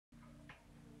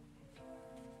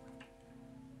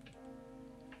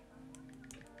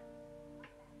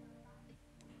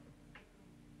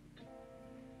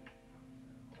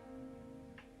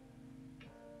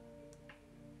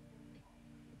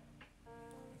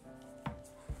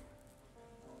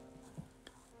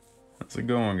How's it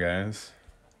going, guys?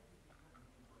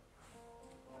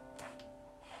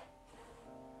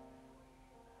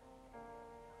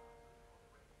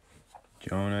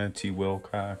 Jonah T.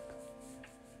 Wilcock,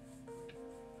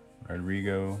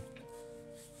 Rodrigo.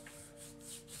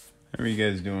 How are you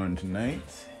guys doing tonight?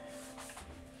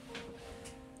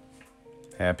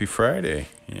 Happy Friday,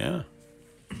 yeah.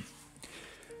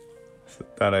 So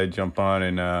thought I'd jump on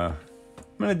and I'm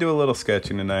gonna do a little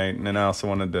sketching tonight, and then I also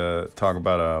wanted to talk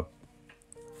about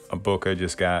a book I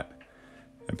just got.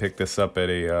 I picked this up at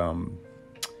a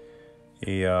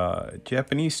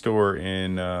Japanese store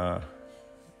in I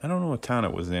don't know what town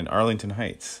it was in, Arlington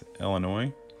Heights,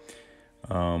 Illinois.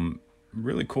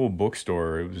 Really cool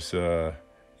bookstore. It was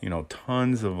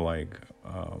tons of like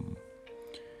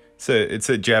it's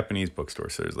a Japanese bookstore,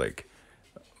 so there's like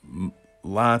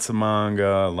lots of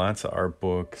manga, lots of art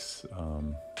books,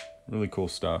 really cool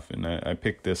stuff. And I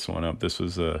picked this one up. This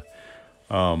was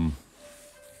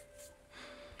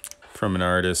from an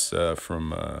artist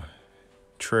from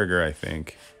Trigger, I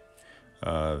think.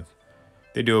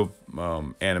 They do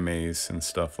animes and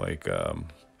stuff like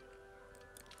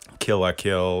Kill la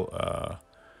Kill,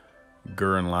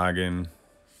 Gurren Lagann,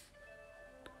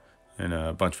 and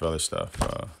a bunch of other stuff.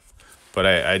 But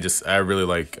I really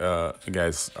like the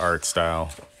guy's art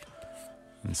style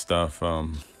and stuff.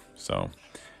 So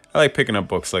I like picking up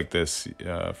books like this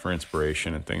for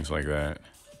inspiration and things like that.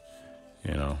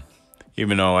 You know,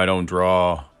 even though I don't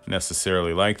draw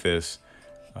necessarily like this,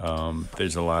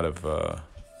 there's a lot of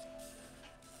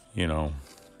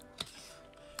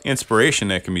inspiration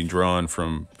that can be drawn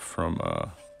from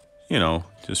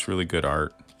just really good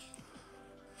art.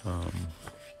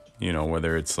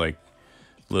 Whether it's like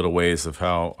little ways of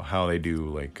how they do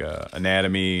like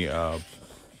anatomy,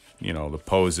 the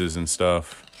poses and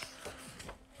stuff,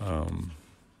 how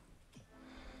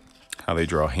they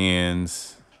draw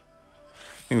hands,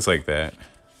 things like that.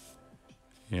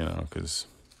 Because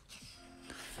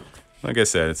like I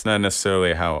said, it's not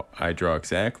necessarily how I draw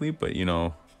exactly, but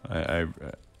I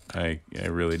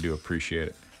really do appreciate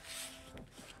it.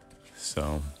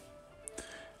 So,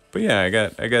 but yeah, I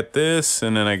got this,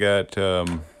 and then I got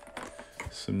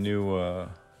some new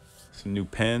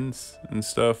pens and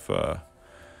stuff.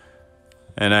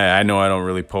 And I know I don't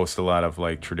really post a lot of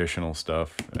like traditional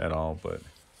stuff at all, but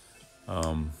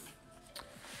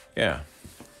yeah.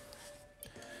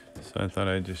 So I thought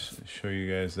I'd just show you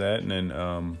guys that, and then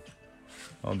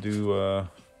I'll do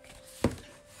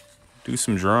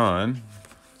some drawing,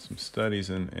 some studies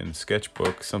in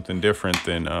sketchbook, something different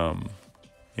than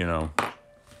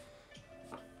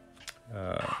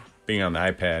being on the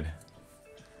iPad.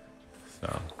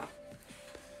 So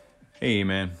hey,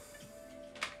 man,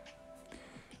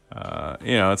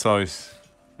 I'm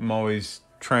always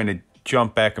trying to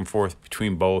jump back and forth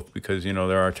between both, because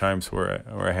there are times where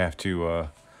I have to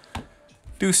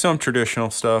do some traditional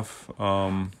stuff,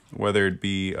 whether it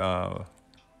be a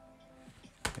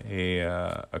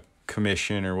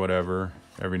commission or whatever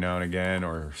every now and again,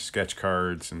 or sketch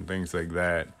cards and things like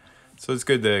that. So it's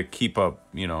good to keep up,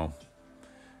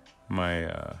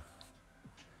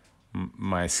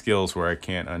 my skills where I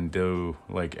can't undo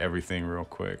like everything real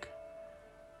quick.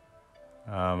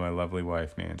 My lovely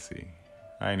wife, Nancy.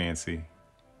 Hi, Nancy.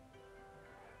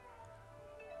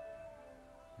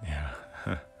 Yeah.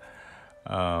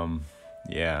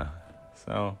 Yeah.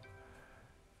 So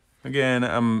again,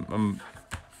 I'm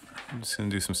just gonna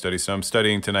do some studies. So I'm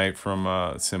studying tonight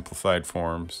from Simplified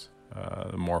Forms,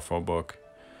 the Morpho book.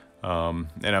 And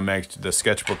the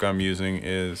sketchbook I'm using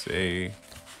is a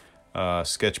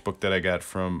sketchbook that I got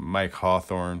from Mike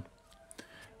Hawthorne.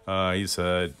 He's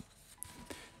did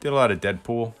a lot of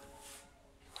Deadpool.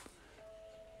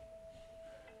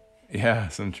 Yeah,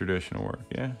 some traditional work.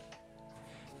 Yeah.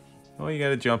 Well, you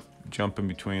gotta jump in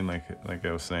between, like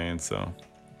I was saying. So,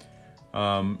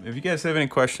 if you guys have any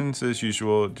questions, as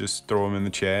usual, just throw them in the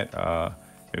chat.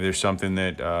 If there's something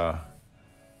that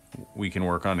we can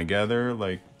work on together,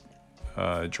 like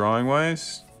drawing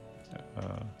wise,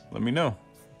 let me know.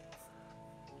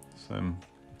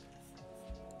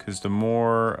 Because the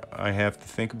more I have to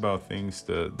think about things,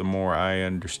 the more I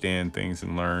understand things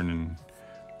and learn,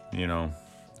 and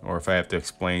or if I have to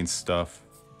explain stuff.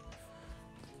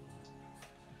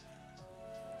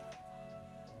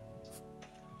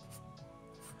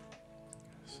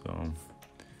 So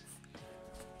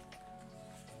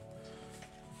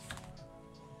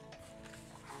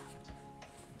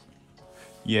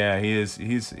yeah, he is.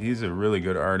 He's a really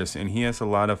good artist, and he has a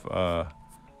lot of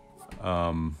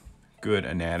good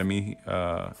anatomy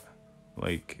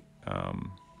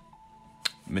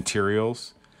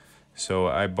materials. So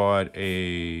I bought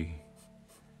a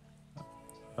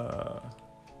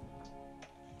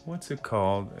what's it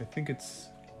called? I think it's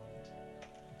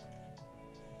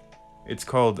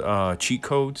called cheat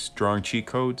codes, drawing cheat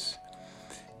codes,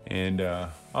 and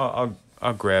I'll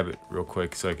grab it real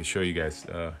quick so I can show you guys.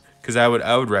 Because I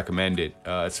would recommend it,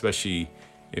 especially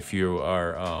if you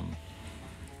are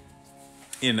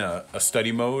in a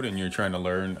study mode and you're trying to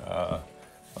learn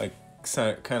like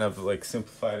kind of like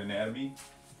simplified anatomy.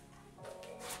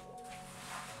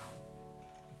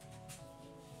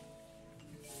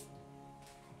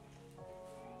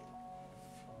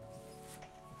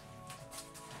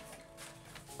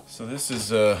 So this is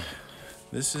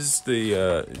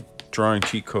the drawing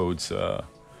cheat codes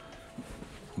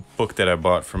book that I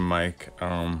bought from Mike,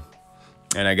 and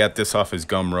I got this off his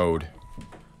Gumroad.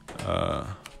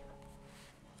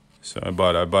 So I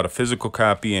bought a physical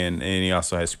copy, and he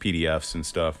also has PDFs and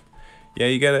stuff. Yeah,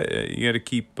 you gotta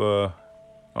keep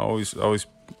always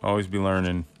be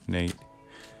learning, Nate.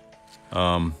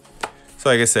 So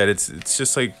like I said, it's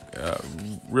just like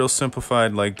real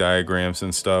simplified like diagrams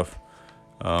and stuff.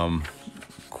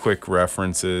 Quick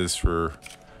references for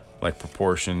like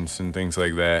proportions and things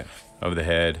like that of the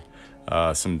head.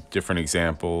 Some different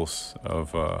examples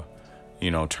of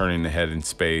turning the head in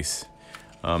space.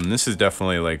 This is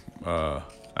definitely like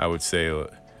I would say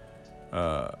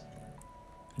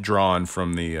drawn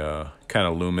from the kind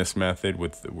of Loomis method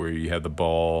where you have the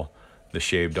ball, the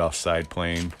shaved off side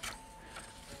plane.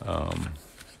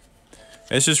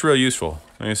 It's just real useful.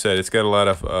 Like I said, it's got a lot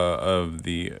of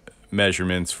the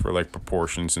measurements for like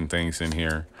proportions and things in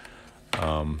here.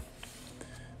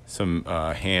 Some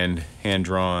hand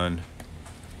drawn.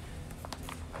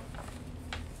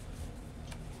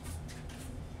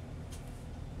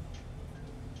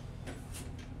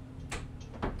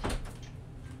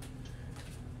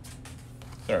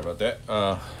 Sorry about that.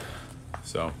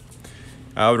 So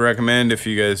I would recommend, if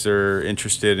you guys are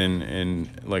interested in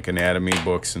like anatomy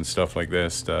books and stuff like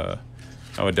this, I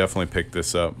would definitely pick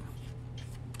this up.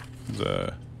 It's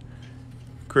a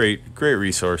great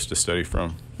resource to study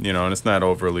from, and it's not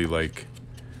overly like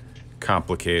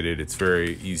complicated. It's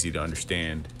very easy to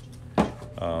understand.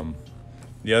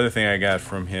 The other thing I got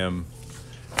from him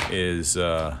is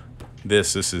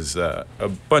this is a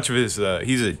bunch of his,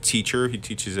 he's a teacher. He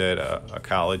teaches at a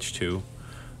college too,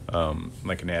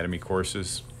 like anatomy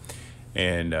courses.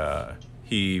 And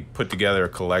he put together a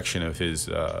collection of his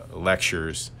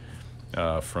lectures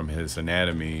from his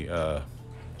anatomy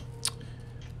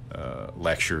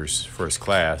lectures for his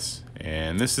class.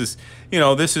 And this is,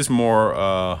 this is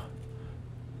more,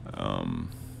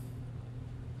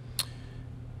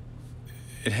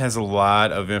 it has a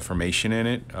lot of information in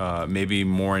it, maybe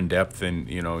more in depth than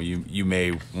you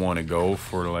may want to go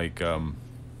for, like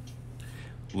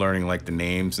learning like the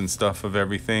names and stuff of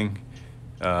everything.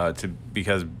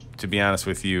 Because to be honest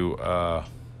with you, I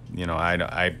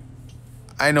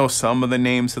know some of the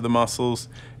names of the muscles,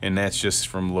 and that's just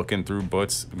from looking through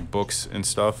books and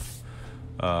stuff.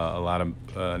 A lot of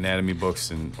anatomy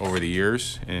books and over the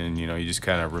years, and you just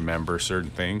kind of remember certain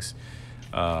things.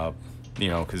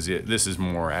 Because this is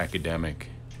more academic,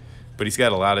 but he's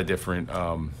got a lot of different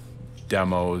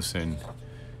demos and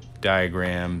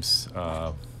diagrams.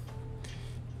 All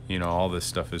this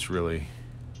stuff is really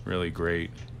great,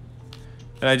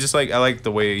 and I like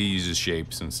the way he uses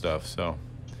shapes and stuff. So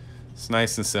it's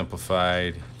nice and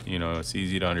simplified. It's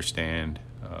easy to understand,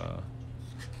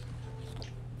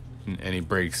 and he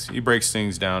breaks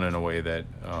things down in a way that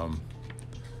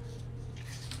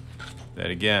that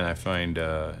again I find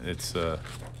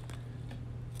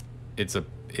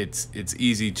it's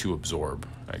easy to absorb,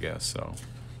 I guess. So,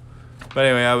 but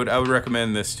anyway, I would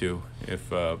recommend this too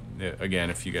if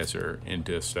you guys are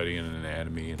into studying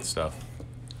anatomy and stuff.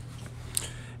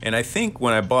 And I think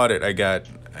when I bought it, I got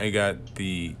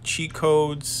the cheat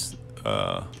codes.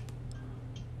 I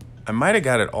might have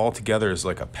got it all together as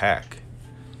like a pack,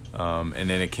 and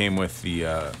then it came with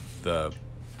the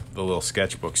little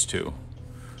sketchbooks too,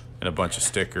 and a bunch of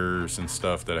stickers and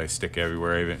stuff that I stick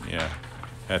everywhere.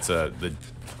 That's the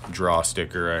draw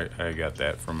sticker. I got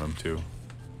that from him too.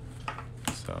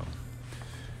 So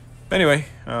anyway,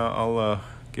 I'll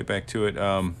get back to it.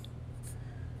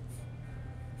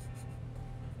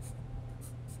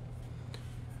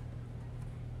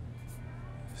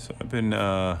 So I've been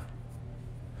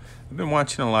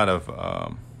watching a lot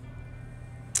of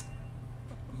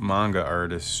manga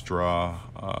artists draw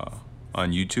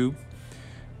on YouTube,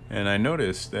 and I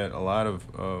noticed that a lot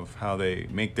of how they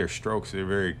make their strokes, they're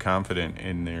very confident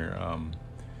in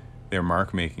their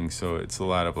mark making. So it's a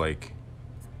lot of like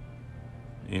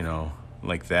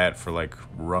that for like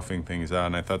roughing things out,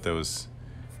 and I thought that was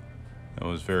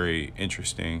very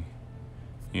interesting.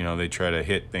 You know, they try to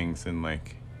hit things in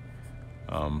like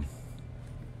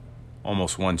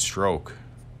almost one stroke.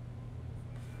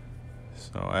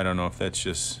 So I don't know if that's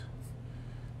just,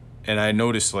 and I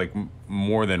noticed like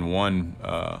more than one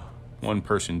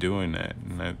person doing that,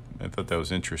 and I thought that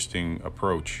was interesting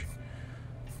approach.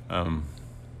 Hi,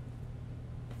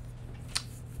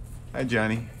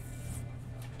 Johnny.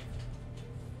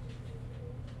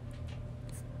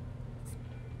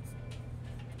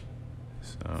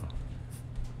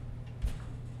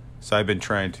 So I've been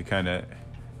trying to kind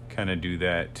of do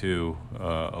that too,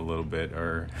 a little bit,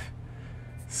 or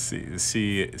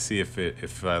see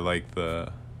if I like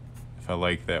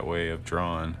that way of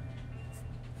drawing.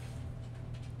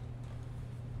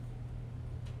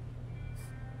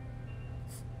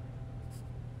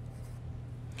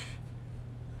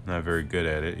 Not very good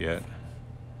at it yet.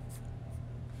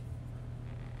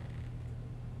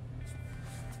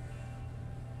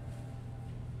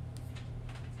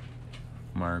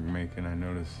 Mark making, I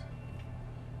notice.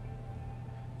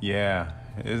 Yeah,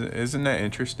 isn't that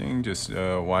interesting? Just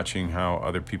watching how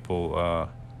other people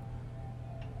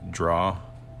draw.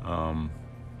 You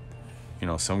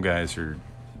know, some guys are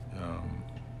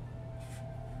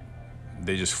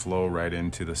they just flow right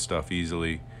into the stuff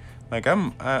easily. Like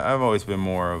I've always been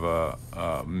more of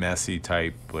a messy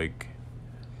type, like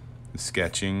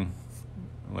sketching.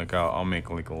 Like I'll make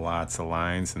like lots of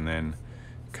lines and then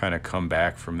kind of come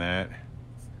back from that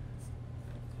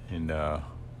and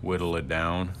whittle it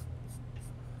down.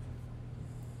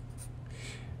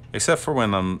 Except for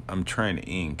when I'm trying to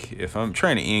ink. If I'm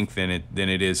trying to ink, then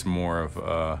it is more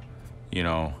of you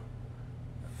know,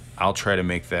 I'll try to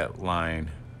make that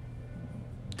line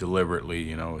deliberately,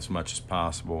 you know, as much as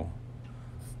possible.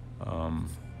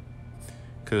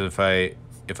 Because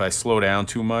if I slow down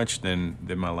too much, then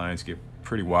my lines get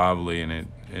pretty wobbly, and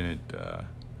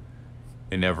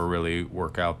they never really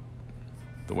work out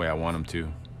the way I want them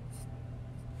to.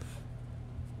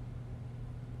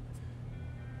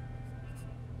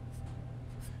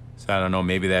 So I don't know.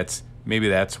 Maybe that's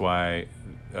why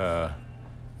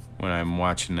when I'm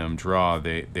watching them draw,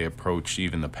 they approach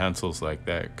even the pencils like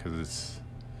that, because it's,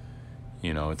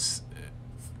 you know, it's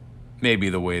maybe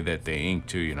the way that they ink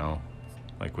too, you know,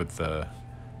 like with the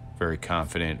very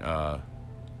confident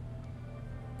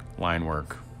line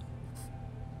work.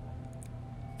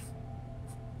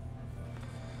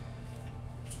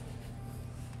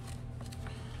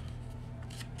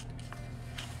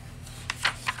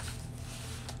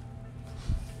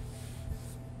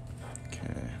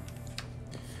 Okay.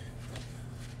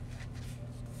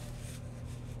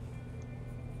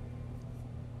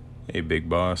 Hey, big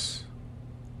boss.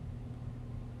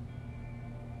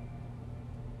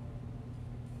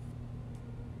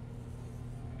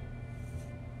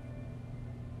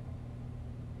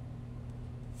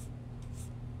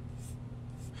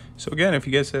 So again, if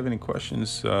you guys have any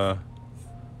questions, feel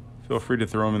free to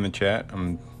throw them in the chat.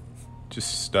 I'm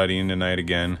just studying tonight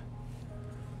again.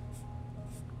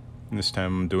 And this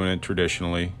time I'm doing it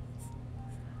traditionally,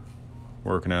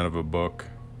 working out of a book.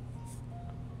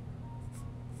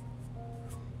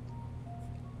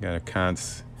 Gotta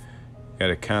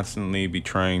constantly be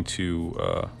trying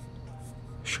to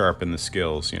sharpen the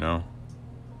skills, you know.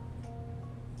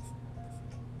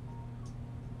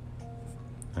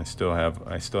 I still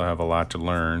have a lot to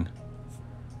learn,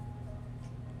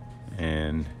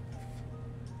 and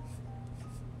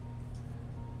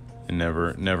it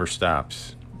never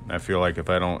stops. I feel like if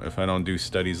I don't do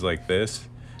studies like this,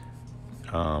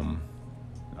 I'll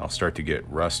start to get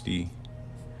rusty,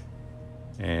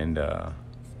 and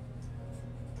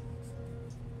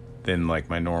then like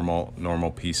my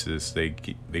normal pieces, they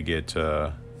get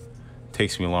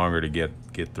takes me longer to get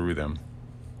through them.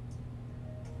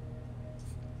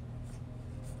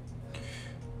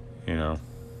 You know.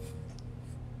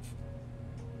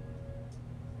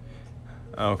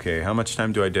 Okay, how much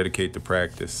time do I dedicate to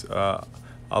practice? A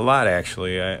lot,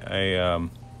 actually. I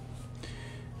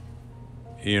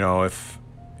you know, if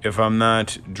I'm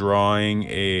not drawing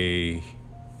a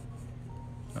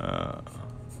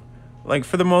like,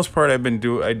 for the most part, I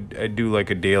do like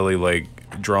a daily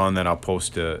like drawing that I'll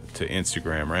post to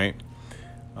Instagram, right?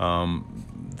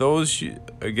 Those,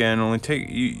 again, only take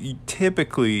you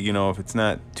typically, you know, if it's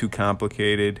not too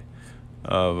complicated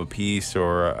of a piece,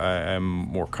 or I'm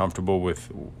more comfortable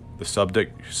with the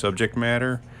subject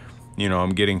matter, you know,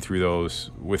 I'm getting through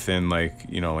those within like,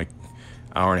 you know, like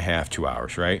hour and a half, 2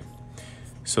 hours, right?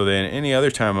 So then any other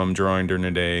time I'm drawing during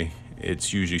the day,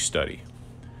 it's usually study.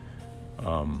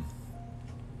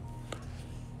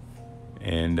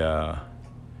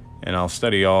 And I'll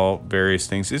study all various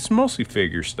things. It's mostly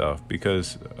figure stuff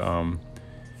because,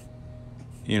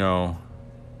 you know,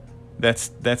 that's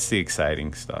the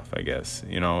exciting stuff, I guess.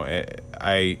 You know,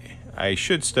 I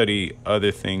should study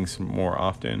other things more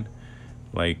often,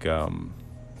 like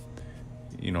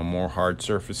you know, more hard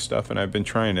surface stuff, and I've been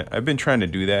trying to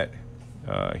do that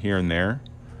here and there,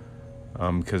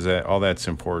 because all that's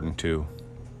important too.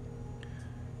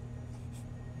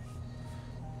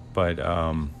 But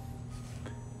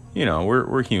you know,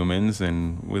 we're humans,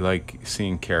 and we like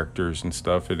seeing characters and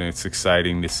stuff, and it's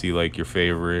exciting to see like your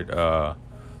favorite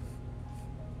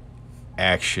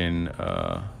action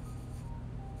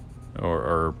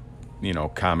or you know,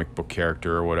 comic book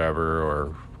character or whatever,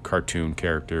 or cartoon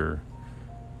character,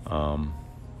 and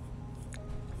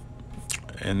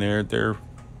they're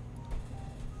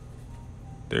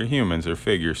humans, they're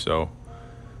figures, so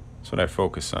that's what I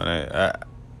focus on.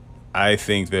 I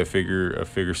think that figure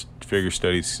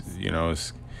studies, you know,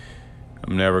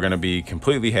 I'm never gonna be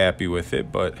completely happy with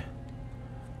it, but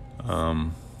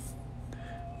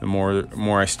the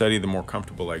more I study, the more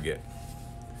comfortable I get.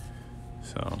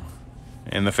 So,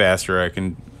 and the faster I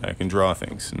can draw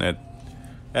things, and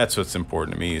that's what's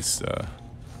important to me, is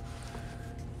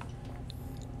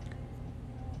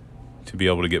to be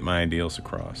able to get my ideals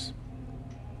across.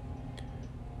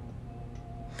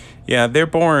 Yeah, they're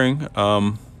boring,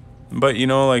 but you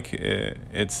know, like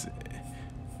it's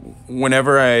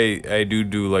whenever I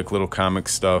do like little comic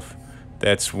stuff,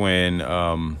 that's when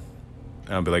I'll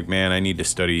be like, man, I need to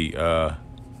study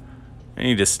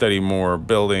more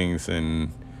buildings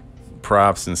and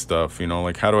props and stuff, you know,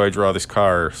 like how do I draw this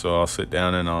car? So I'll sit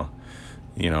down and I'll,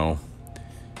 you know,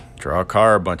 draw a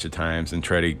car a bunch of times and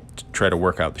try to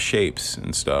work out the shapes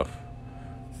and stuff,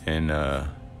 and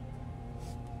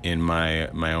in my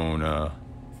own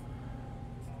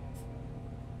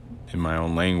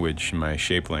language, in my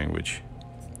shape language,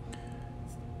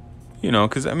 you know,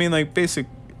 because I mean, like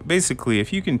basically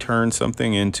if you can turn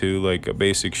something into like a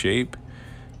basic shape,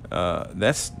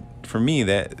 that's, for me,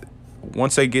 that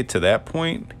once I get to that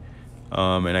point,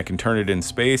 and I can turn it in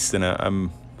space, then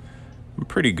I'm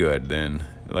pretty good. Then,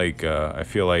 like, I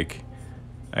feel like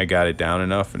I got it down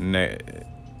enough, and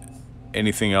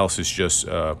anything else is just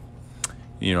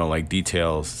you know, like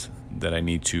details that I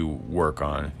need to work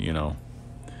on, you know.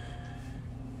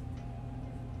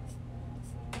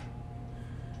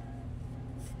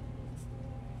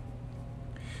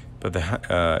 But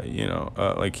the you know,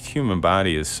 like, human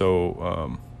body is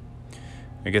so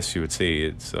I guess you would say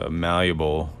it's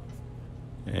malleable,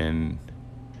 and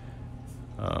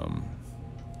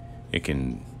it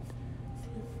can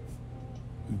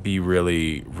be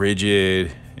really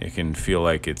rigid. It can feel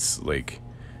like it's like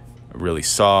really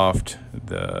soft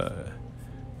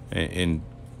in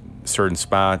certain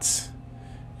spots,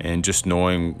 and just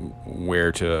knowing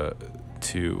where to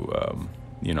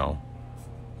you know,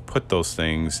 put those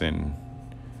things, and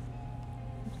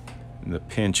the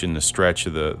pinch and the stretch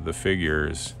of the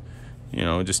figures, you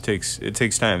know, it takes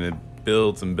time. It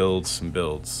builds and builds and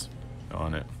builds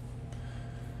on it.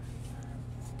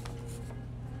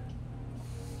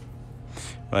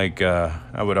 Like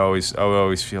I would always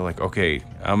feel like, okay,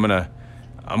 I'm gonna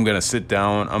sit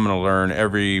down, I'm gonna learn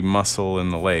every muscle in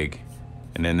the leg,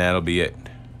 and then that'll be it.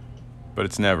 But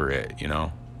it's never it, you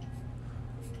know.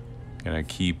 I'm gonna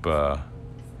keep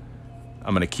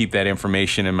that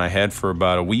information in my head for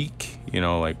about a week, you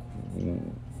know, like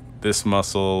this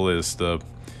muscle is the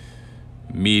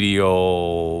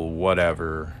medial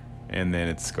whatever, and then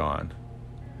it's gone.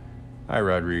 Hi,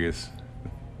 Rodriguez.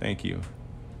 Thank you.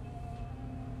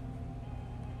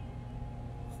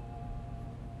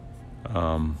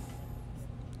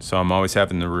 So I'm always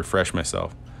having to refresh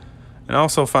myself, and I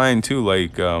also find too,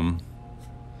 like,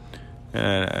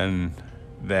 and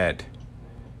that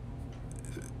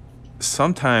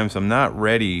sometimes I'm not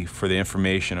ready for the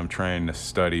information I'm trying to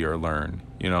study or learn,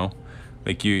 you know,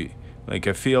 like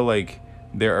I feel like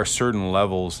there are certain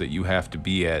levels that you have to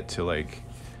be at to, like,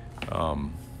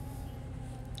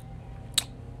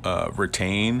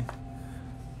 retain,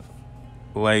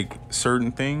 like,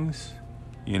 certain things,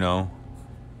 you know,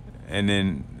 and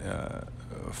then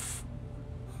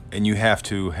and you have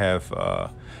to have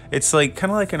it's like kind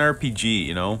of like an RPG,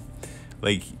 you know,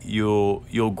 like you'll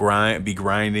be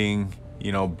grinding,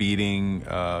 you know, beating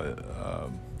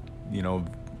you know,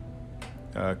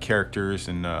 characters,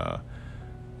 and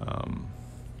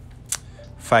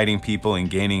fighting people and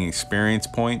gaining experience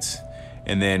points,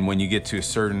 and then when you get to a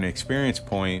certain experience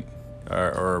point,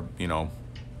 or you know,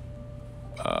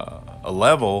 a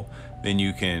level, then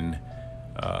you can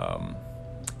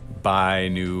buy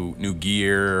new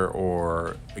gear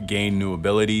or gain new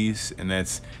abilities, and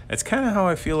that's kind of how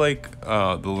I feel like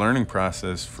the learning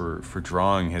process for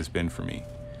drawing has been for me.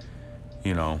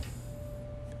 you know,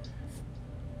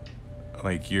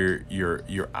 like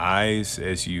your eyes,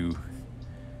 as you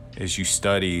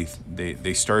study,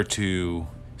 they start to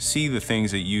see the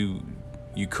things that you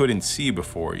couldn't see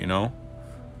before, you know.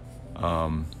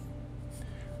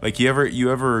 Like you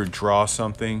ever draw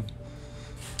something?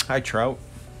 Hi, Trout.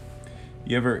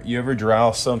 You ever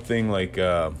draw something like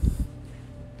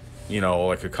you know,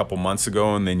 like a couple months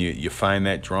ago, and then you find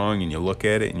that drawing and you look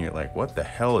at it and you're like, what the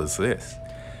hell is this?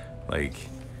 Like,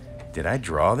 did I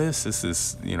draw this? This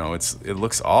is, you know, it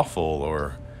looks awful,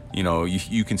 or, you know,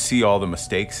 you can see all the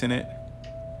mistakes in it.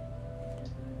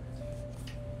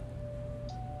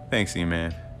 Thanks,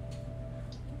 E-Man.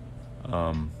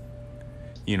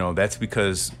 You know, that's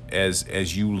because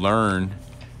as you learn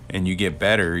and you get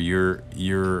better, your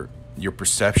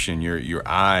perception, your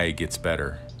eye gets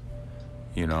better.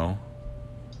 You know,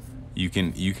 you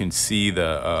can see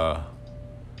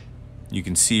you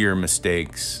can see your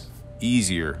mistakes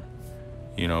easier,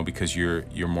 you know, because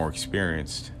you're more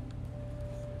experienced.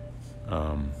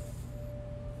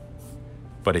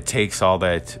 But it takes all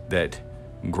that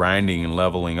grinding and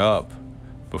leveling up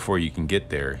before you can get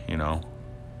there, you know.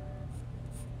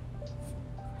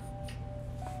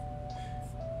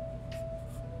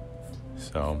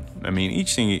 So, I mean,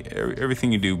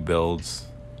 everything you do builds.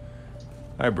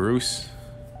 Hi, Bruce.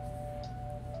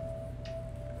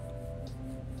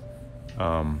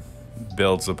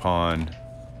 Builds upon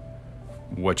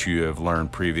what you have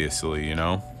learned previously, you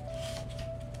know?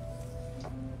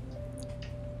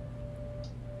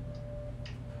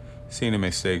 Seeing the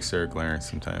mistakes are glaring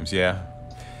sometimes, yeah.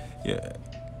 Yeah.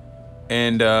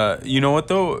 And you know what,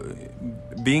 though?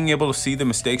 Being able to see the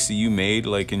mistakes that you made,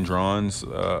 like in drawings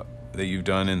that you've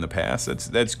done in the past,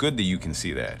 that's good that you can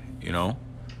see that, you know?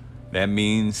 That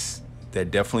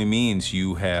definitely means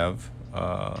you have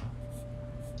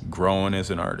grown as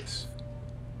an artist.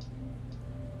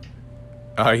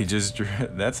 Oh, you just drew,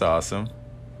 that's awesome.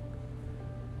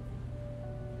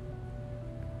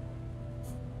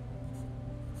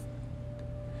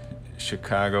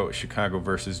 Chicago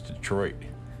versus Detroit.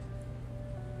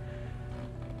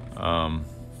 But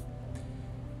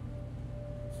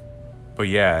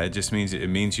yeah, it just means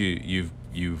you've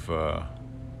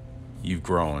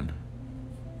grown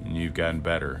and you've gotten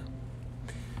better.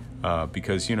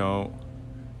 Because, you know,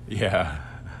 yeah.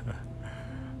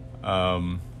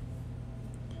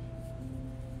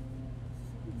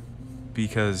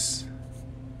 Because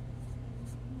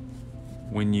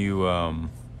when you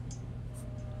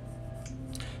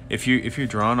if you're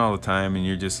drawing all the time and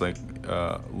you're just like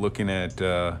looking at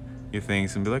your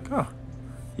things and be like, oh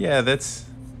yeah, that's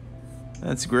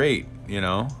great, you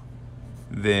know,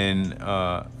 then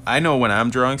I know when I'm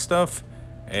drawing stuff,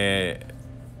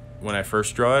 when I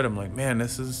first draw it, I'm like, man,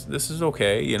 this is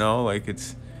okay, you know, like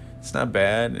it's not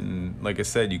bad. And like I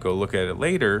said, you go look at it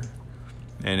later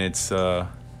and it's all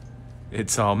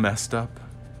messed up.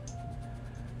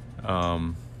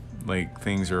 Like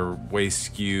things are way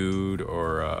skewed,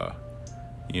 or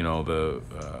you know, the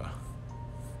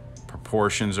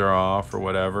proportions are off or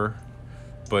whatever.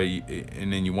 But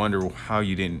and then you wonder how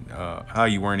you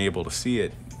weren't able to see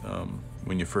it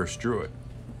when you first drew it.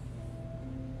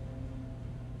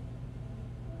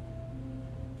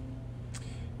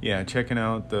 Yeah, checking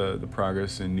out the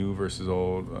progress in new versus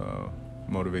old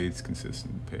motivates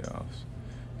consistent payoffs.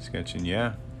 Sketching,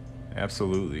 yeah,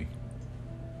 absolutely.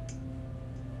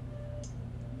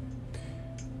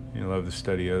 You love to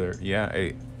study other, yeah,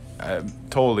 I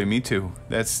totally, me too.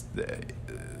 That's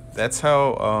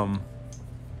how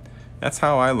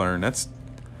I learn.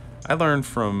 I learn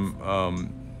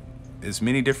from as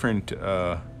many different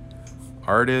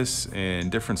artists and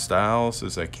different styles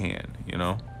as I can, you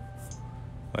know,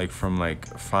 like from like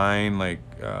fine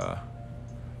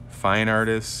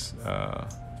artists,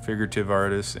 figurative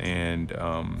artists, and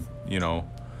you know,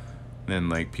 then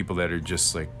like people that are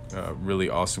just like really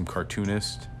awesome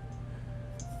cartoonists,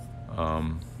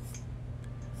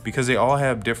 because they all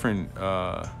have different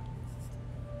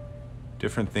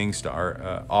things to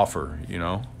offer, you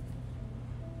know,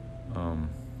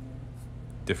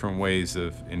 different ways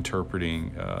of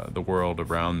interpreting the world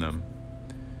around them.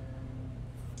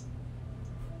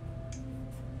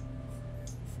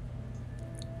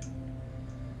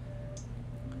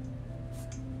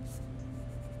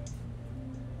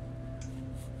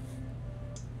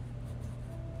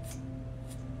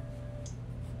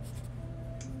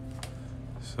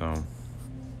 So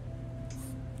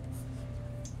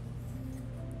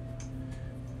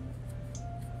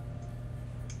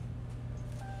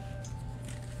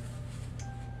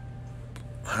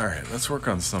all right, let's work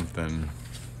on something.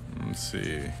 Let's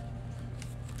see.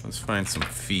 Let's find some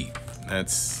feet.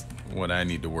 That's what I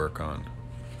need to work on.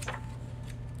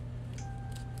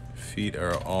 Feet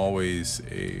are always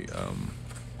a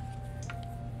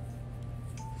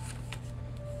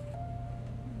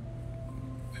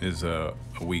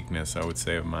weakness, I would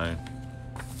say, of mine.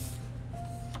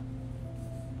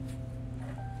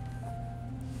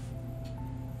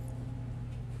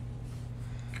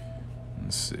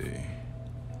 Let's see.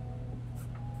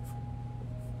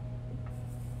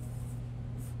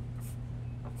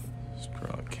 Let's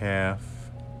draw a calf.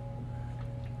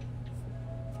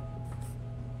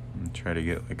 And try to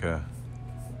get like a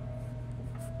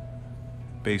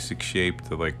basic shape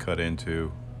to like cut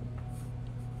into.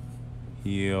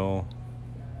 Heel.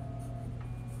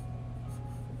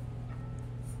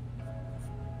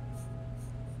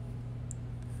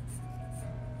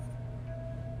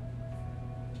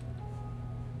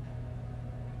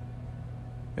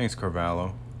 Thanks,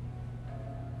 Carvalho.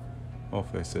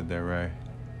 Hopefully I said that right.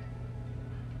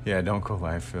 Yeah, don't go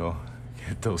live, Phil.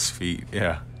 Get those feet.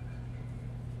 Yeah.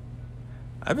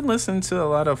 I've been listening to a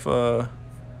lot of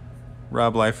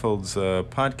Rob Liefeld's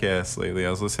podcast lately.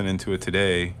 I was listening to it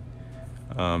today,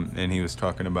 and he was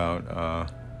talking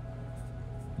about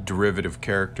derivative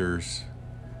characters.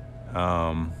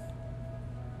 And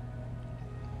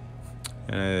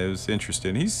it was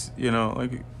interesting. He's,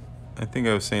 like, I think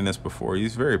I was saying this before,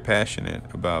 he's very passionate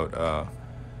about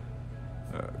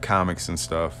comics and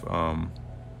stuff.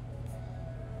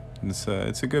 It's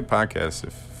a good podcast.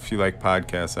 If you like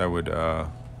podcasts, I would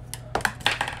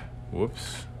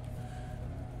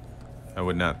I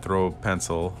would not throw a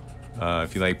pencil.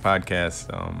 If you like podcasts,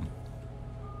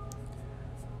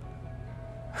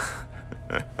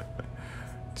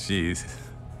 jeez.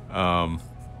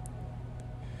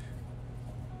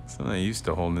 So I used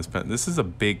to hold this pen. This is a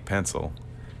big pencil.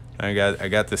 I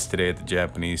got this today at the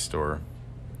Japanese store.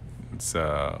 It's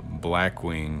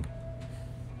Blackwing,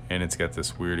 and it's got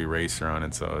this weird eraser on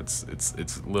it, so it's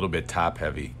a little bit top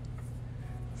heavy.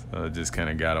 So it just kind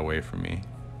of got away from me.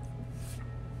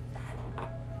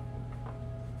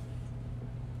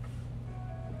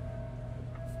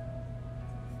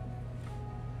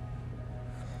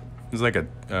 It's like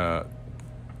a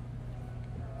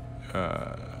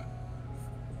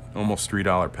almost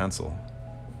 $3 pencil.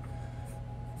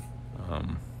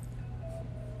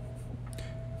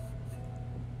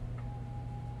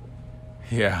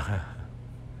 Yeah,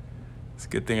 it's a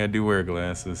good thing I do wear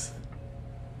glasses.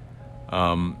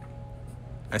 I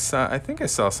think I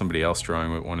saw somebody else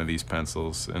drawing with one of these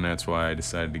pencils, and that's why I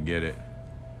decided to get it.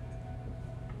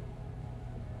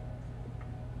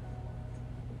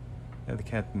 Yeah, the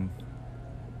captain.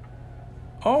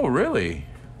 Oh, really?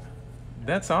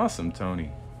 That's awesome,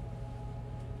 Tony.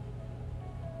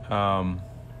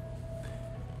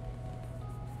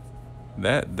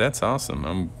 That's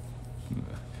awesome.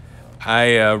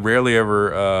 I rarely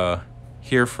ever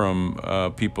hear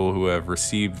from people who have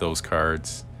received those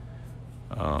cards.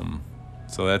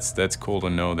 So that's cool to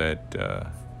know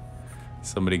that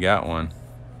somebody got one.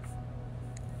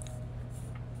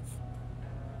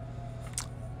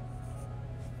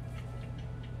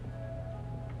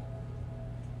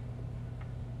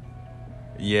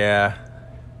 Yeah.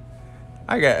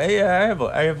 I have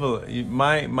a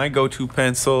my go-to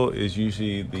pencil is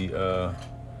usually the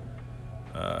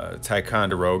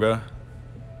Ticonderoga.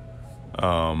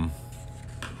 But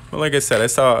like I said, I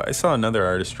saw another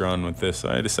artist drawing with this, so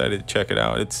I decided to check it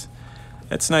out. It's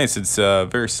nice. It's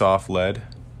very soft lead.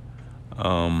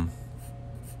 So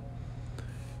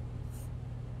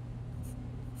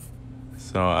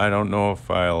I don't know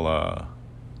if I'll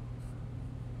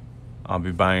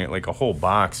be buying it. Like a whole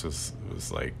box was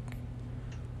like,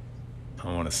 I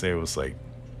want to say it was like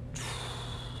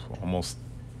almost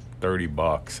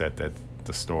 $30 at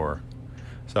the store.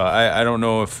 So I don't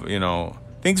know if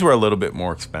things were a little bit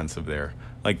more expensive there.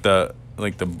 Like the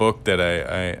book that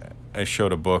I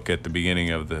showed a book at the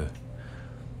beginning of the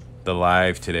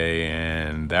live today,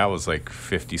 and that was like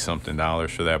 $50-something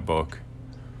for that book.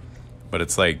 But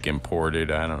it's like imported.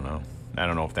 I don't know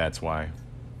if that's why.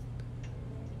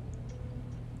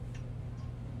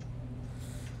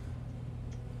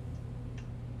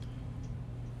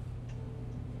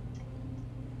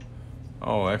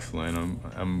 Oh, excellent.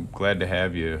 I'm glad to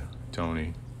have you,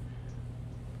 Tony.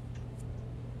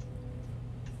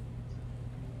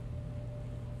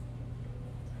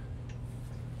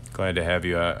 Glad to have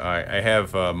you. I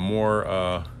have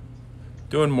more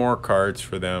doing more cards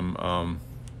for them.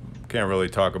 Can't really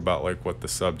talk about like what the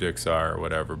subjects are or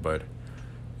whatever, but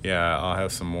yeah, I'll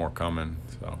have some more coming.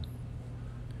 So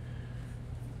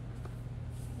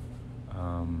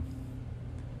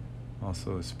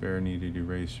Also, a spare needed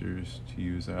erasers to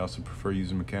use. I also prefer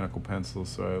using mechanical pencils,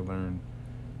 so I learned.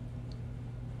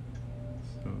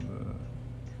 So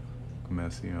the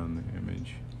messy on the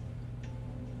image.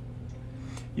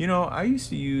 You know, I used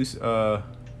to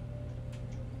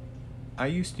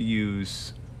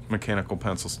use mechanical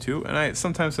pencils too, and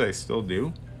sometimes I still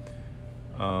do.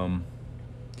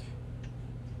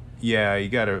 Yeah, you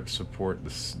gotta support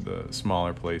the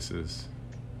smaller places.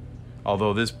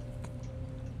 Although it's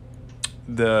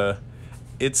the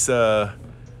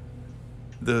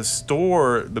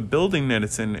store, the building that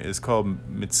it's in is called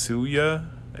Mitsuya.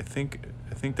 I think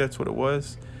that's what it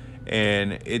was,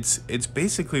 and it's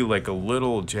basically like a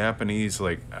little Japanese,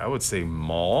 like I would say,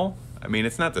 mall. I mean,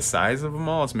 it's not the size of a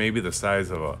mall. It's maybe the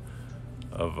size of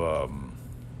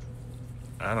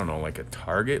I don't know, like a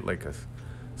Target, like a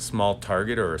small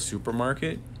Target or a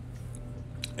supermarket.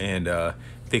 And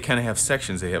they kind of have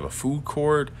sections. They have a food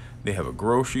court, they have a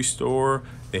grocery store,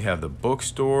 they have the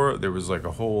bookstore. There was like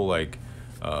a whole like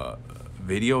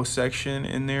video section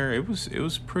in there. It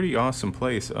was pretty awesome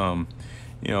place. You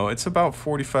know, it's about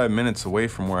 45 minutes away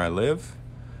from where I live.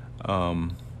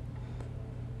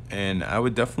 And I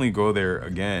would definitely go there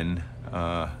again.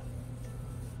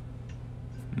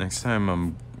 Next time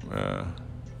I'm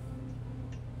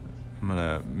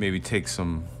gonna maybe take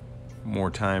some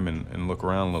more time and look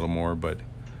around a little more, but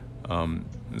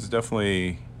it's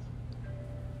definitely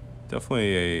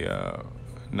a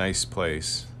nice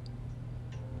place.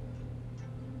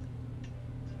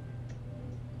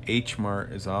 H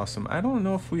Mart is awesome. I don't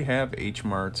know if we have H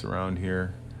Marts around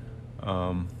here.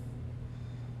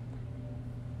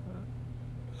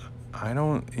 I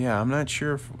don't. Yeah, I'm not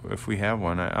sure if we have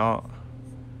one.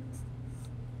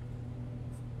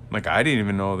 Like, I didn't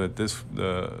even know that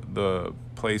the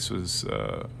place was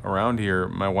around here.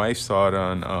 My wife saw it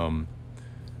on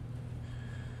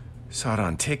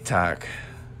TikTok.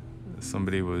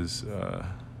 Somebody was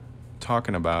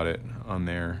talking about it on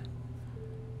there,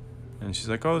 and she's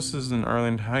like, "Oh, this is in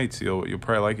Arlington Heights. You'll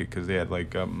probably like it because they had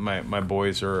like my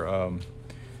boys are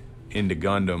into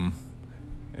Gundam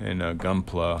and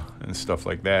Gunpla and stuff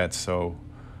like that. So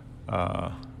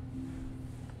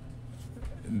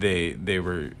they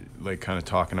were like kind of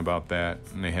talking about that,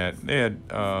 and they had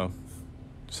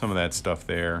some of that stuff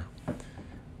there.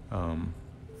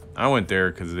 I went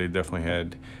there because they definitely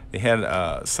had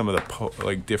some of the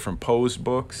like different pose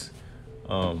books.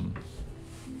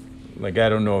 Like, I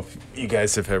don't know if you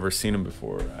guys have ever seen them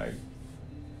before.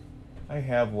 I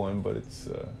have one, but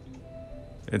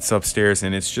it's upstairs,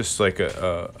 and it's just like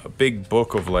a big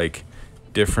book of like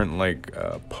different like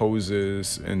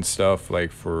poses and stuff,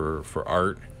 like for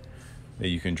art that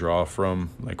you can draw from,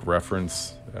 like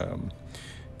reference,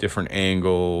 different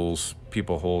angles,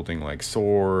 people holding like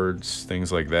swords,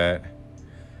 things like that.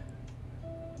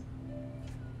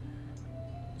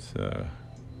 It's a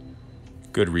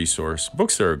good resource.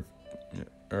 Books are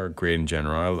great in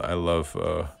general. I love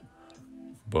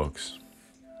books.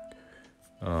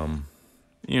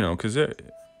 You know, because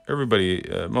everybody,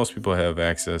 most people have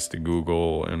access to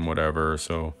Google and whatever,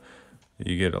 so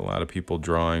you get a lot of people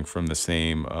drawing from the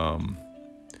same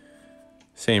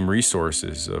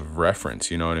resources of reference.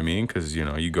 You know what I mean? Because, you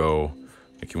know, you go,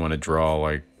 like, you want to draw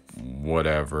like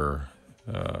whatever,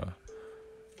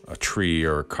 a tree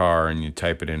or a car, and you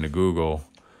type it into Google.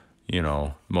 You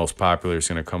know, most popular is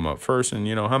going to come up first, and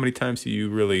you know, how many times do you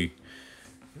really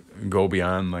go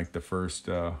beyond like the first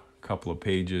couple of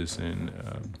pages in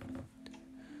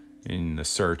the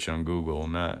search on Google?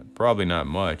 Probably not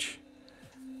much.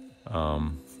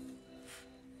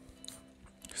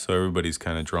 So everybody's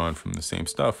kind of drawing from the same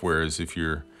stuff. Whereas if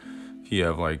you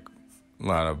have like a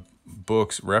lot of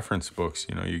books, reference books,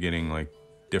 you know, you're getting like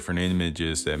different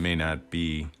images that may not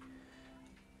be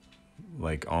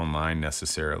like online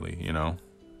necessarily, you know.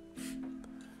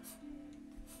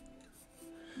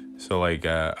 So like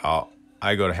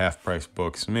I go to Half Price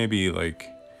Books maybe like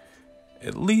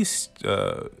at least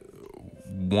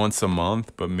once a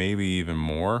month, but maybe even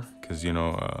more, because you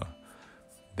know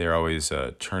they're always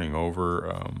turning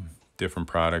over different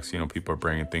products. You know, people are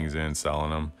bringing things in,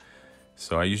 selling them.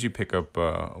 So I usually pick up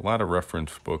a lot of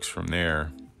reference books from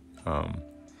there.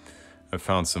 I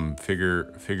found some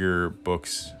figure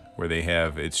books where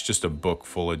it's just a book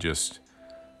full of just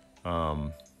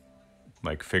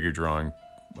like figure drawing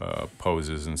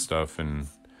poses and stuff. And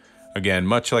again,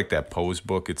 much like that pose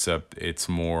book, except it's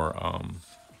more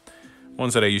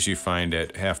ones that I usually find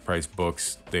at Half Price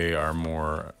Books. They are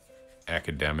more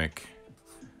academic.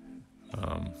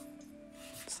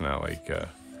 It's not like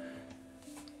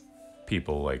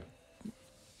people like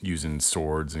using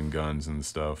swords and guns and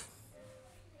stuff.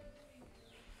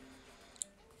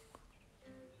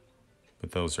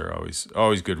 But those are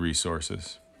always good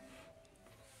resources.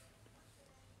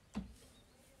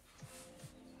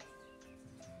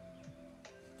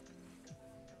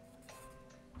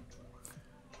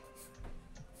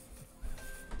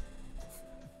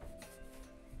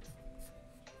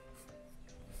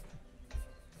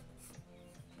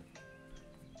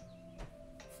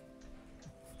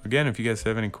 Again, if you guys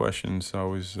have any questions,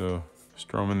 always just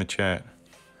throw them in the chat.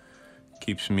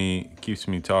 Keeps me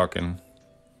talking.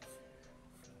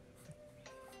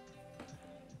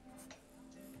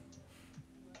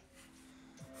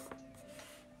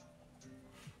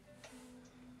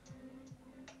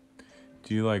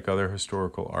 Do you like other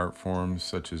historical art forms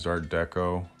such as Art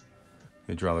Deco?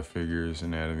 They draw the figures,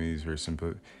 anatomies, very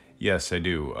simple. Yes, I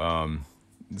do. I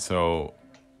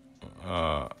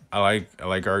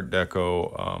like Art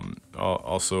Deco.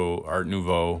 Also, Art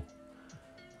Nouveau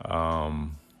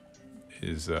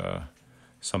is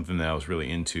something that I was really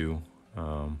into,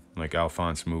 like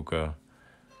Alphonse Mucha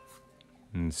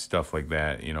and stuff like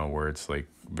that. You know, where it's like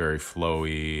very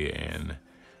flowy and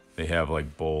they have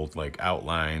like bold like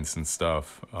outlines and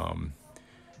stuff.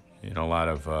 You know, a lot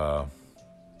of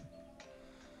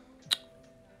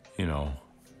you know,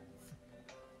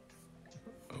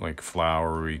 like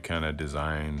flowery kind of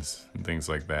designs and things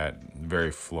like that.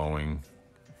 Very flowing.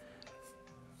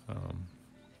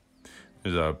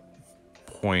 There's a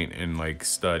point in like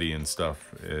study and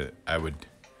stuff. I would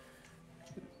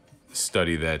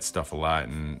study that stuff a lot,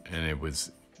 and it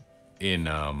was in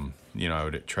you know, I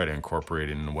would try to incorporate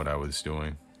it in what I was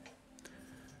doing.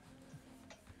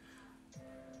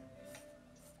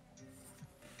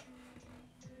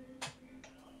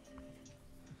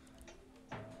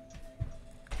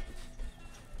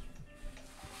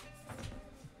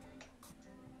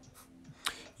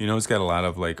 You know, it's got a lot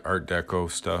of like Art Deco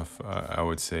stuff. I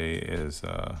would say is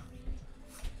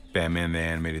Batman the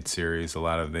Animated Series. A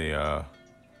lot of the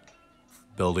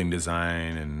building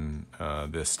design and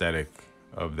the aesthetic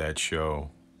of that show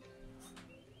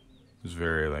was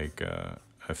very like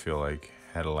I feel like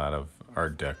had a lot of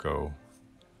Art Deco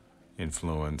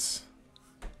influence.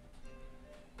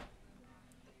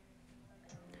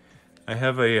 I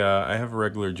have a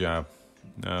regular job.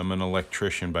 I'm an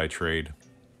electrician by trade.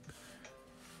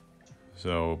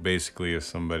 So basically, if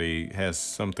somebody has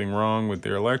something wrong with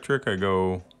their electric,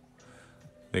 they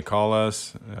call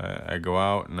us, I go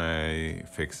out and I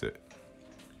fix it.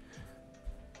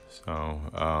 So,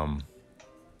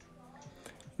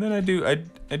 then I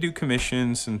do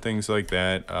commissions and things like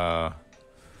that,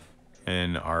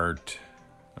 and art.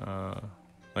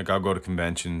 Like I'll go to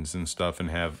conventions and stuff and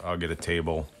I'll get a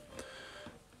table.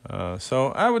 So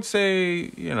I would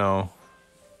say, you know,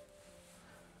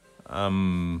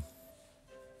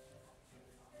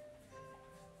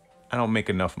 I don't make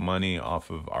enough money off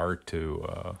of art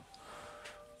to,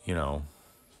 you know,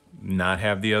 not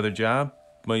have the other job.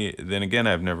 But then again,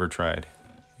 I've never tried.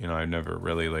 You know, I've never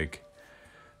really like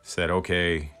said,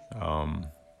 okay,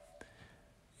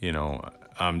 you know,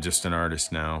 I'm just an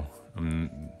artist now. You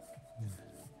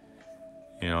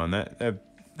know, and that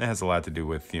has a lot to do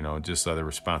with, you know, just other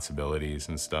responsibilities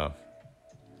and stuff.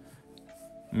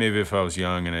 Maybe if I was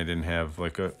young and I didn't have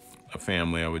like a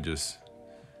family, I would just,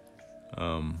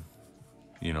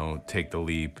 you know, take the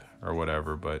leap or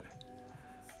whatever. But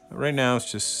right now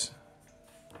it's just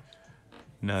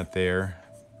not there.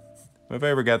 If I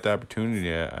ever got the opportunity,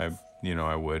 you know,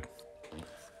 I would.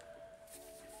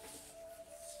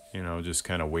 You know, just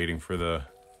kind of waiting for the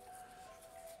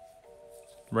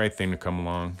right thing to come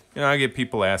along. You know, I get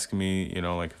people asking me, you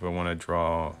know, like if I want to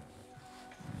draw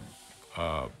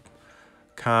a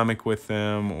comic with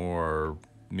them or,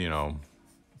 you know,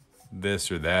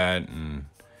 this or that, and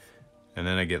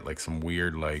then I get like some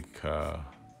weird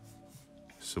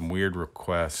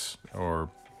requests or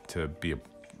to be a,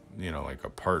 you know, like a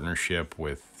partnership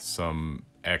with some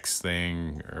X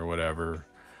thing or whatever.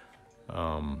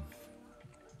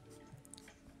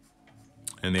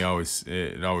 And it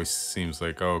always seems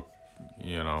like, oh,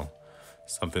 you know,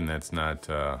 something that's not,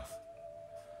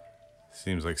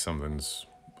 seems like something's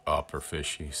up or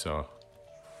fishy. So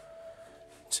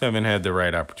just haven't had the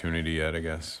right opportunity yet, I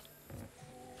guess.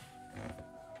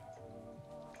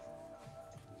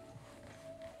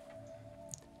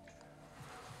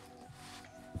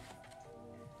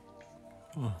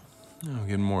 Oh, I'm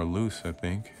getting more loose, I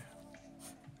think.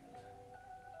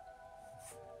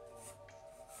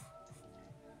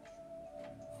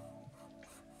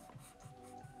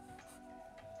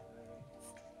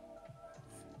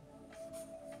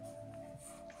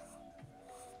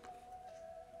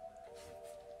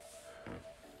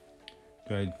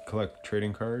 Do I collect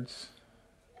trading cards?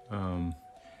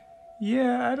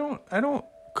 Yeah, I don't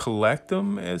collect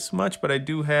them as much, but I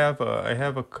do have I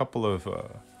have a couple of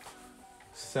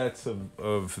sets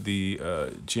of the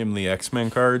Jim Lee X-Men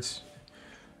cards.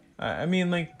 I mean,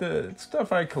 like the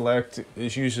stuff I collect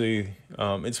is usually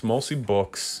it's mostly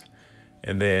books,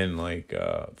 and then like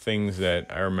things that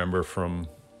I remember from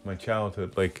my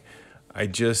childhood. Like I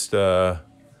just uh,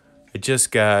 I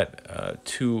just got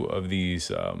two of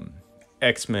these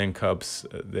X-Men cups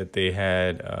that they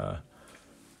had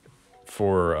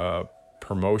for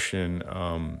promotion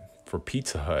for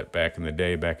Pizza Hut back in the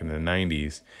day, back in the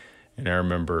 '90s, and I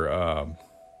remember.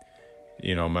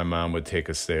 My mom would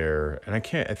take us there, and I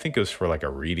think it was for like a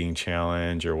reading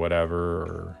challenge or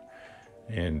whatever,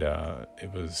 and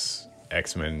it was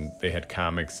X-Men. They had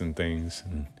comics and things,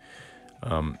 and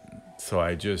so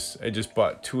I just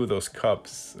bought two of those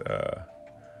cups off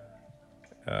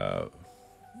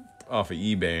of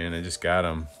eBay, and I just got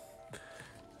them.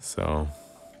 So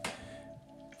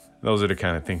those are the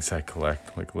kind of things I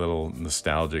collect, like little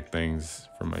nostalgic things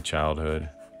from my childhood.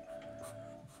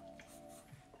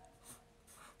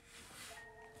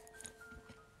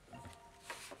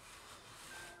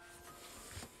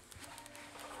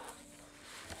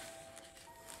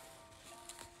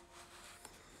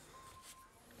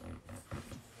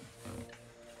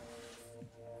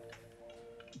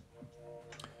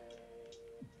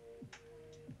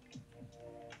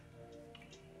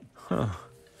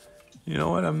 You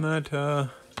know what? I'm not. Let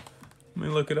me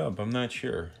look it up. I'm not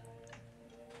sure.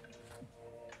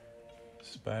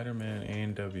 Spider-Man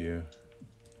A&W.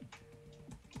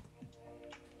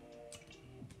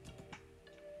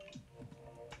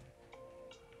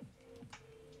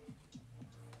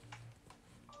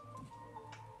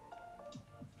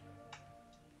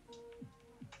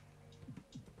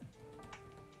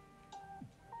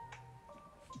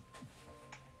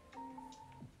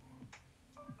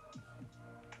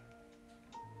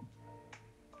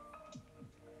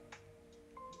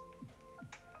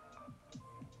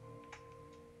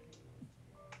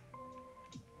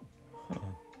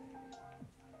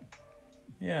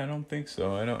 Yeah, I don't think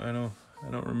so. I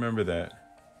don't remember that.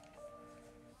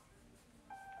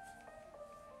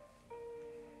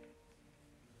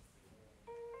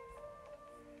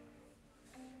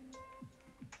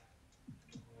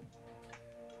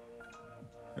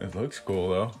 It looks cool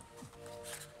though.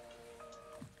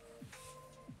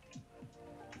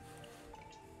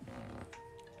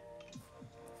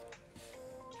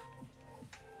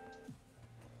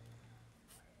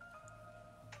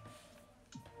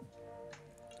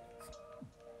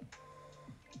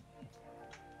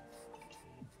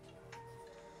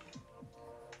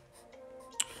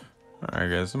 All right,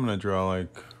 guys. I'm gonna draw like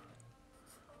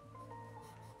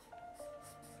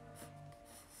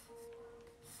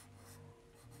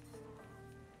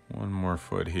one more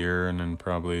foot here, and then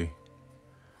probably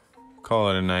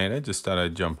call it a night. I just thought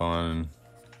I'd jump on and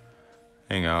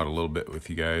hang out a little bit with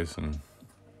you guys and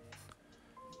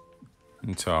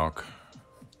talk.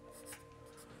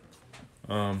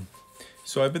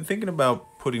 So I've been thinking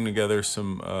about putting together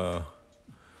some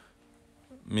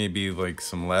maybe like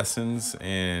some lessons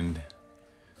and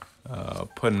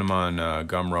putting them on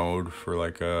Gumroad for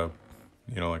like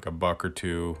like a buck or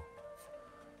two.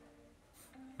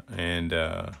 And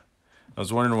I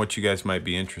was wondering what you guys might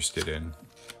be interested in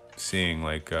seeing,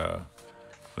 like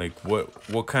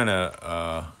what kind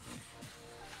of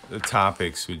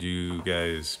topics would you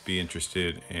guys be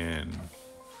interested in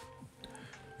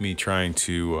me trying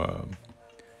to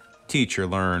teach or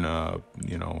learn,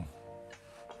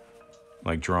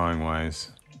 like drawing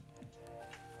wise,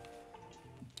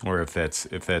 or if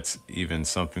that's even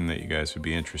something that you guys would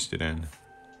be interested in.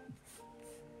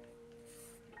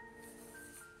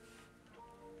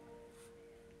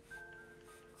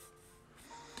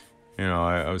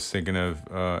 I was thinking of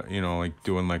like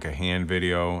doing like a hand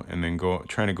video and then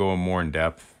trying to go more in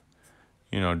depth.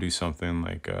 Do something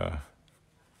like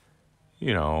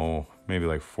maybe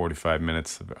like 45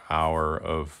 minutes of an hour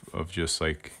of just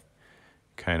like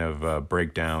kind of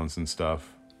breakdowns and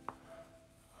stuff.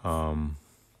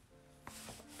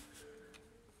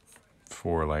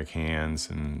 For like hands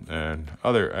and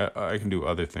other, I can do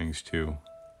other things too.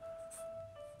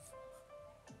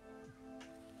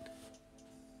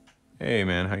 Hey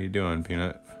man, how you doing,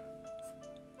 Peanut?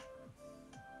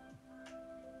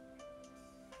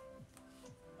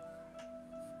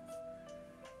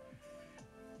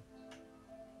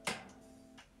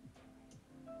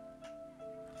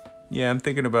 Yeah, I'm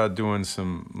thinking about doing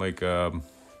some like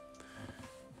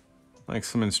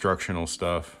some instructional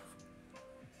stuff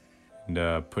and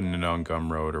putting it on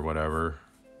Gumroad or whatever.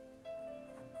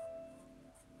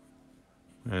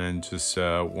 And just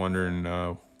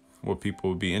wondering what people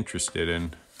would be interested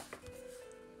in.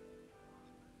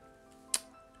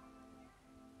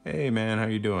 Hey man, how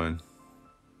you doing?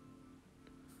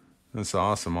 That's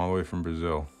awesome, all the way from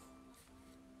Brazil.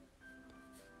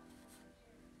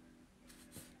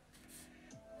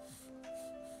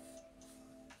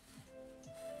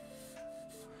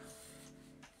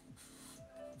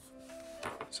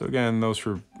 So again, those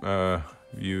for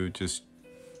you just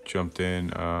jumped in.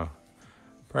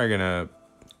 Probably gonna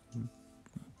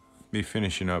be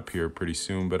finishing up here pretty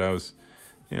soon, but I was,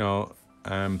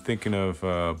 I'm thinking of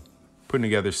putting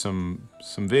together some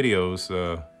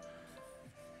videos,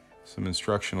 some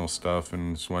instructional stuff,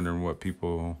 and just wondering what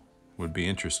people would be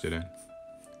interested in.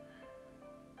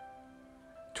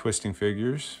 Twisting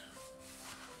figures.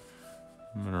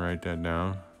 I'm gonna write that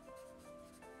down.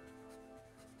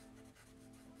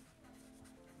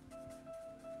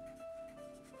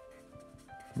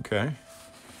 Okay.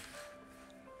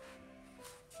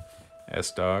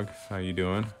 S-Dog, how you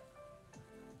doing?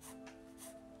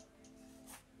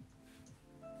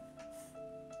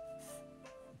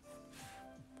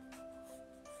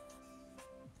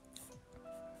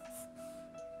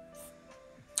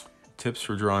 Tips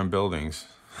for drawing buildings.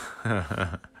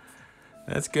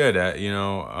 That's good. That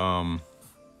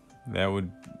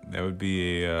would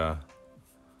be a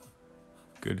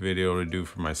good video to do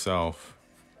for myself.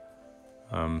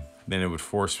 Then it would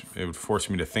force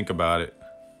me to think about it.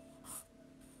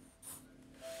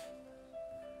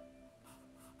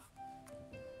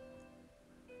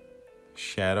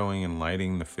 Shadowing and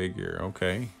lighting the figure.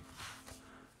 Okay.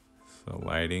 So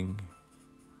lighting.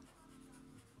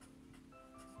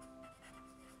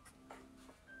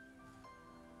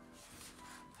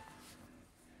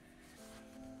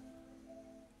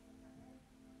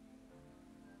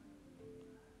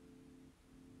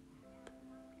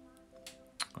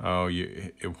 Oh,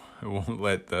 it won't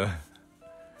let the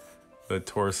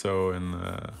torso and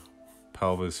the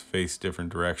pelvis face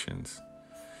different directions.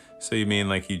 So you mean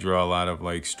like you draw a lot of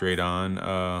like straight on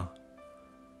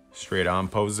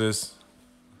poses?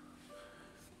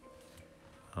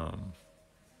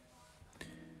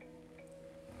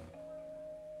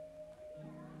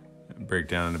 Break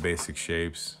down the basic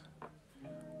shapes.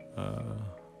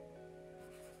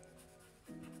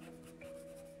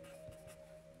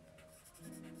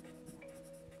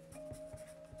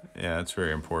 Yeah, that's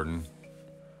very important.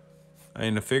 I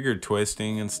mean, the figure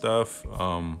twisting and stuff.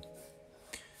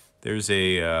 There's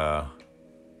I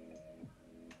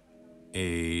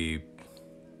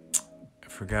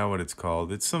forgot what it's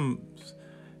called. It's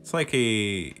like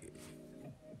an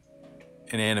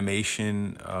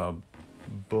animation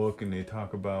book, and they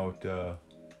talk about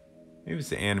maybe it's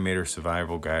the Animator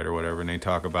Survival Guide or whatever, and they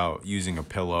talk about using a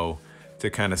pillow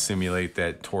to kind of simulate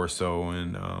that torso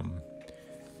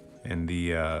and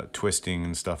the twisting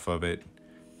and stuff of it.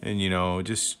 And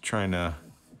just trying to,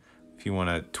 if you want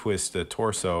to twist a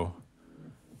torso,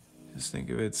 just think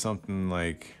of it something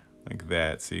like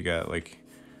that. So you got like,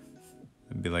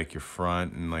 it'd be like your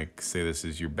front, and like say this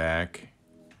is your back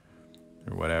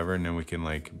or whatever, and then we can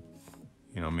like,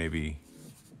 maybe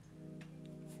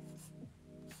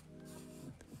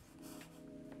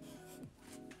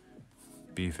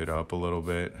beef it up a little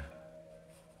bit.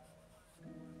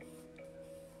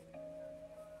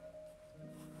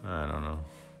 I don't know.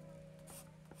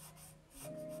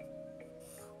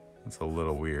 It's a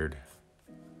little weird.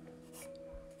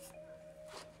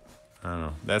 I don't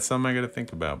know. That's something I got to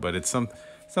think about, but it's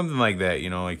something like that,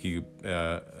 like you,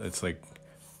 it's like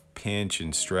pinch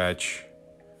and stretch,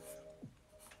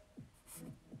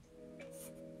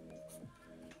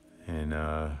 and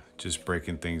just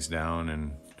breaking things down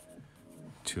and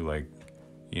to like,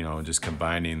 just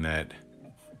combining that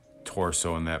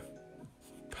torso and that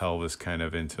pelvis kind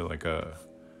of into like a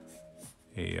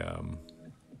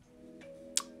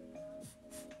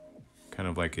kind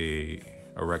of like a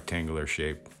rectangular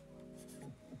shape.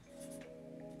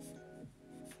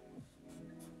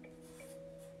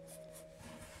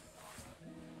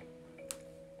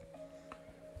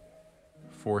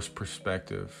 Forced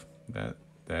perspective. That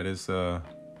is that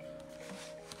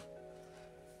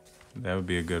would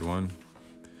be a good one.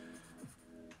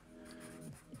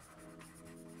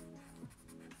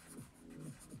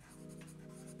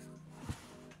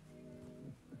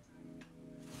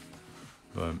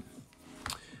 But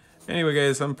anyway,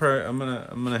 guys, I'm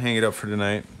gonna hang it up for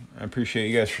tonight. I appreciate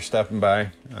you guys for stopping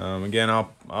by. Again,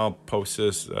 I'll post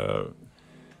this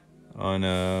on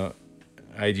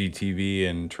IGTV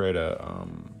and try to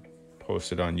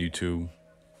post it on YouTube.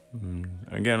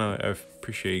 Again, I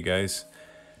appreciate you guys,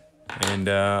 and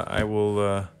I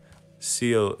will see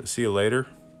you later.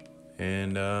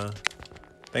 And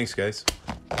thanks, guys.